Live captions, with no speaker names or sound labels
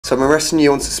So I'm arresting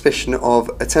you on suspicion of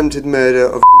attempted murder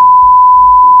of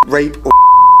rape or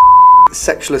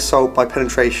sexual assault by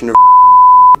penetration of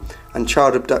and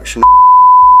child abduction,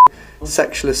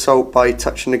 sexual assault by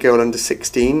touching a girl under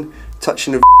 16,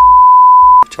 touching a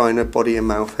vagina, body and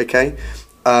mouth, okay?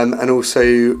 And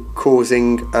also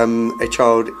causing a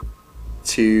child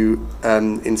to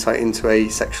incite into a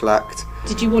sexual act.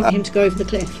 Did you want him to go over the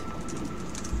cliff?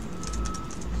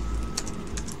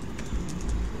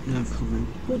 No comment.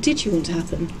 What did you want to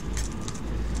happen?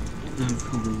 No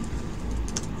comment.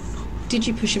 Did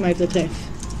you push him over the cliff?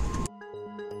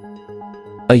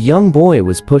 A young boy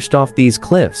was pushed off these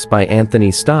cliffs by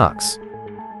Anthony Stocks.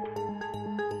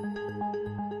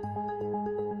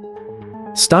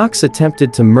 Stocks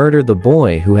attempted to murder the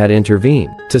boy who had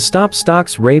intervened to stop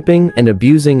Stocks raping and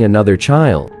abusing another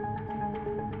child.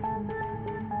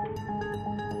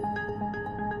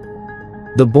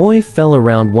 The boy fell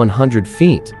around 100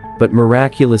 feet, but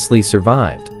miraculously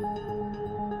survived.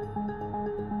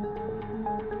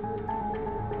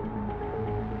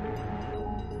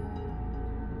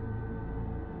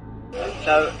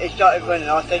 So he started running.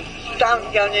 I said,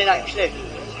 "Don't go near that cliff."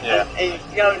 Yeah. And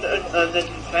he goes under the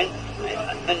fence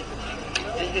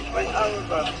and just went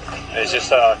over. It's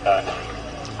just okay.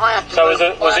 I had to So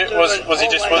run. was he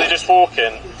just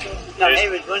walking? No, he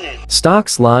was running.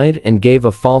 Stocks lied and gave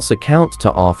a false account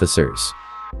to officers.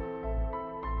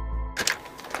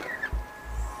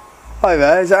 Hi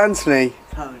there, is that Anthony?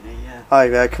 Tony, yeah. Hi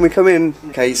there, can we come in?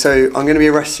 Okay, so I'm going to be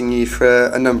arresting you for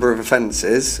a number of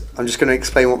offences. I'm just going to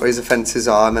explain what those offences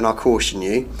are and then I'll caution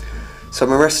you. So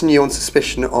I'm arresting you on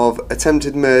suspicion of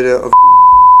attempted murder of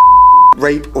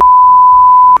rape or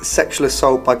sexual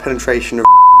assault by penetration of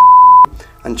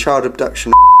and child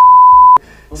abduction,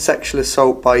 sexual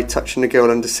assault by touching a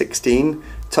girl under 16,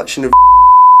 touching a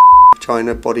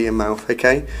vagina, body and mouth,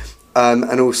 okay?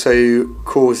 And also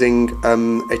causing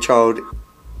a child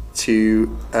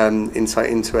to incite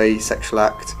into a sexual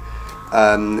act,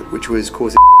 which was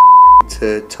causing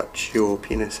to touch your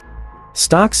penis.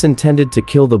 Stocks intended to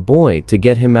kill the boy to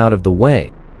get him out of the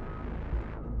way,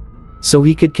 so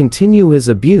he could continue his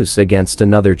abuse against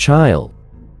another child.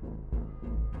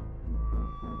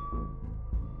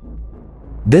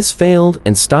 This failed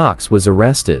and Stocks was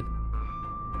arrested.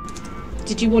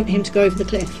 Did you want him to go over the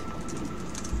cliff?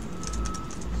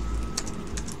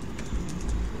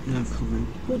 No comment.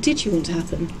 What did you want to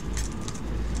happen?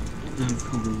 No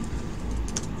comment.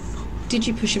 Did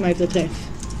you push him over the cliff?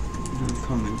 No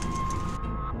comment.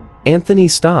 Anthony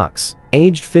Stocks,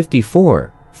 aged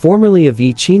 54, formerly of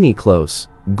Icieni Close,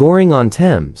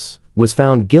 Goring-on-Thames, was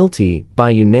found guilty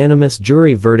by unanimous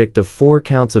jury verdict of 4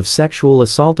 counts of sexual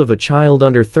assault of a child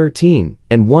under 13,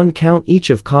 and 1 count each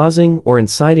of causing or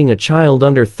inciting a child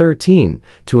under 13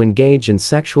 to engage in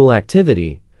sexual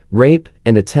activity, rape,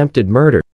 and attempted murder.